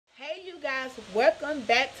guys, welcome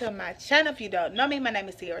back to my channel. If you don't know me, my name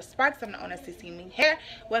is Sierra Sparks. I'm the owner of CC Mink Hair.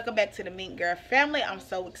 Welcome back to the Mink Girl family. I'm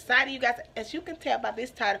so excited, you guys. As you can tell by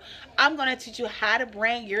this title, I'm going to teach you how to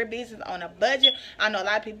brand your business on a budget. I know a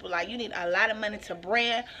lot of people like, you need a lot of money to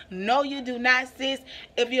brand. No, you do not, sis.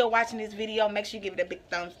 If you're watching this video, make sure you give it a big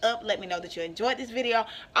thumbs up. Let me know that you enjoyed this video.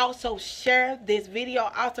 Also, share this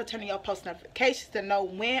video. Also, turn on your post notifications to know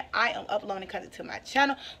when I am uploading content to my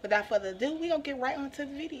channel. Without further ado, we're going to get right on to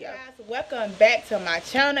the video. Guys, welcome back to my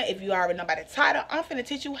channel. If you already know by the title, I'm finna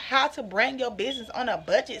teach you how to brand your business on a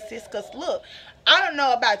budget, sis. Because look, I don't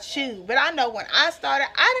know about you, but I know when I started,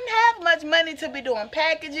 I didn't have much money to be doing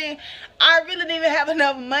packaging. I really didn't even have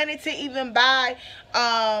enough money to even buy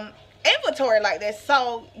inventory like that.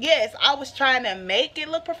 So yes, I was trying to make it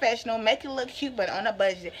look professional, make it look cute, but on a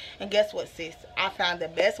budget. And guess what, sis? I found the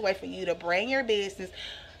best way for you to brand your business,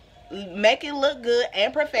 make it look good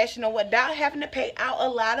and professional without having to pay out a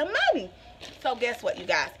lot of money. So guess what, you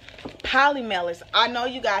guys? Poly mailers. I know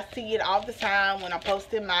you guys see it all the time when I'm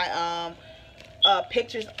posting my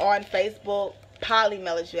pictures on Facebook. Poly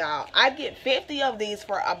mailers, y'all. I get 50 of these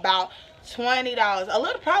for about $20, a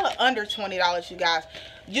little, probably under $20, you guys.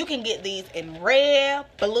 You can get these in red,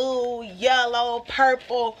 blue, yellow,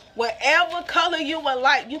 purple, whatever color you would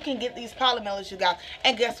like. You can get these poly mailers, you guys.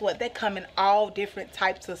 And guess what? They come in all different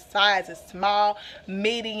types of sizes: small,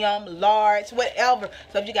 medium, large, whatever.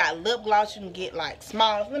 So if you got lip gloss, you can get like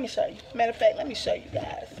small. Let me show you. Matter of fact, let me show you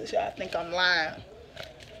guys, since y'all think I'm lying.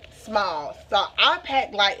 Small. So I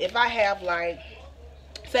pack, like, if I have, like,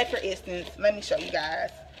 say for instance, let me show you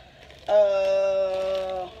guys.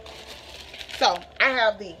 So I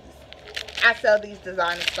have these. I sell these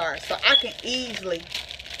designer stars, so I can easily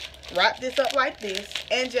wrap this up like this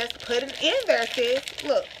and just put it in there, sis.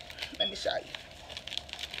 Look, let me show you.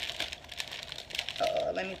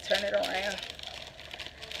 Let me turn it around.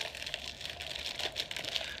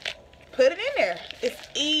 Put it in there. It's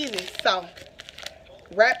easy. So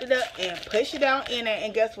wrap it up and push it down in there,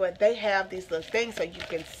 and guess what? They have these little things so you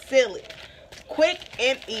can seal it. Quick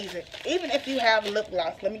and easy. Even if you have lip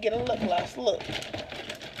gloss. Let me get a lip gloss. Look.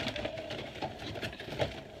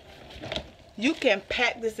 You can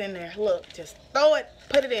pack this in there. Look. Just throw it.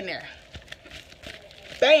 Put it in there.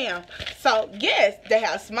 Bam. So, yes. They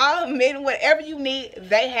have small, medium, whatever you need.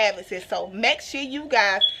 They have it, sis. So, make sure you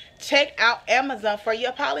guys check out Amazon for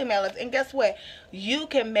your poly mailers. And guess what? You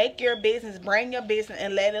can make your business, brand your business,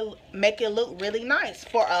 and make it look really nice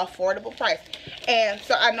for an affordable price. And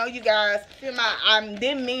so I know you guys feel I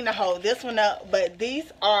didn't mean to hold this one up, but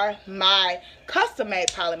these are my custom made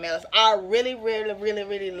poly mailers. I really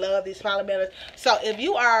love these poly mailers. So if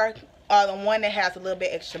you are the one that has a little bit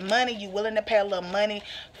extra money, you willing to pay a little money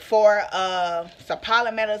for some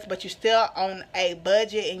poly mailers, but you still on a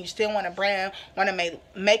budget and you still want to brand, want to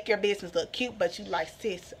make your business look cute, but you like,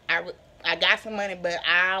 sis, I got some money, but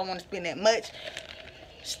I don't want to spend that much.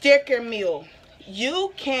 Sticker Mule.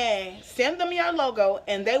 You can send them your logo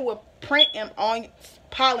and they will print them on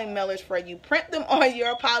poly mailers for you. Print them on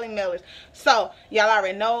your poly mailers. So y'all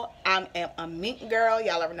already know I am a Mink Girl.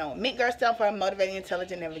 Y'all already know what Mink Girl stands for: motivating,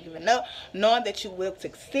 intelligent, never giving up, knowing that you will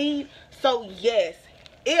succeed. So yes,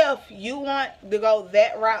 if you want to go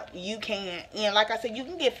that route, you can. And like I said, you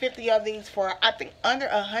can get 50 of these for, I think, under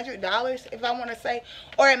 $100, if I want to say,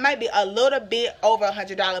 or it might be a little bit over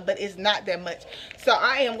 $100, but it's not that much. So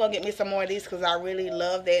I am gonna get me some more of these because I really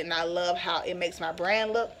love that, and I love how it makes my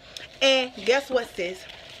brand look. And guess what, sis?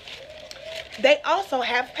 They also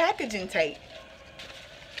have packaging tape.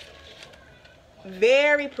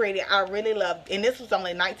 Very pretty. I really love it. And this was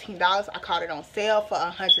only $19. I caught it on sale for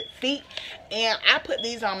 100 feet. And I put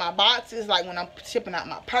these on my boxes, like when I'm shipping out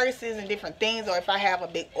my purses and different things, or if I have a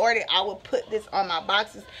big order, I will put this on my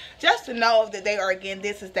boxes just to know that they are, again,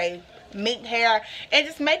 this is they mink hair, and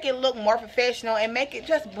just make it look more professional and make it,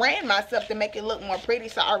 just brand myself to make it look more pretty.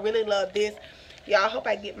 So I really love this. Y'all, I hope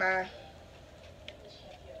I get my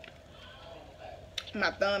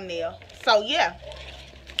thumbnail. So yeah,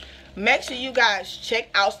 make sure you guys check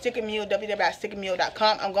out Sticker Mule,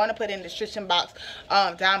 www.stickermule.com. I'm going to put in the description box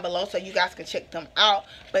down below so you guys can check them out.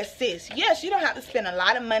 But sis, yes, you don't have to spend a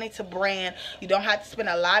lot of money to brand. You don't have to spend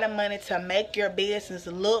a lot of money to make your business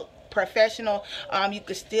look professional. You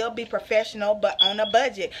could still be professional, but on a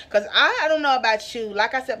budget. Because I don't know about you,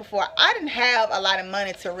 like I said before, I didn't have a lot of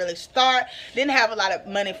money to really start. Didn't have a lot of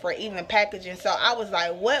money for even packaging. So I was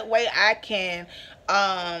like, what way I can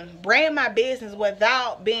brand my business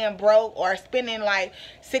without being broke or spending like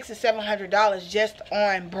 $600 or $700 just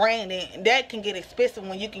on branding. That can get expensive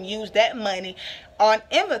when you can use that money on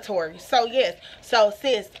inventory. So yes, so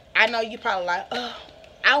sis, I know you probably like, oh,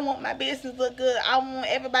 I want my business look good. I want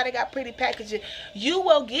everybody got pretty packaging. You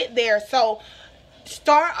will get there. So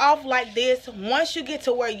start off like this. Once you get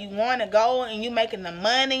to where you want to go and you making the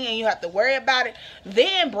money and you have to worry about it,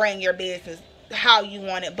 then bring your business how you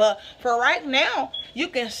want it. But for right now, you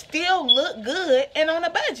can still look good and on a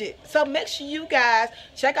budget. So make sure you guys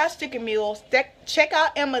check out Sticker Mules, check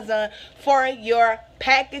out Amazon for your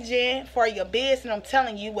packaging, for your business. I'm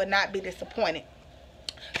telling you, will not be disappointed.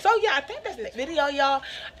 So yeah, I think that's this video, y'all.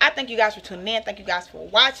 I thank you guys for tuning in. Thank you guys for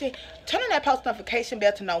watching. Turn on that post notification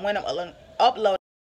bell to know when I'm uploading.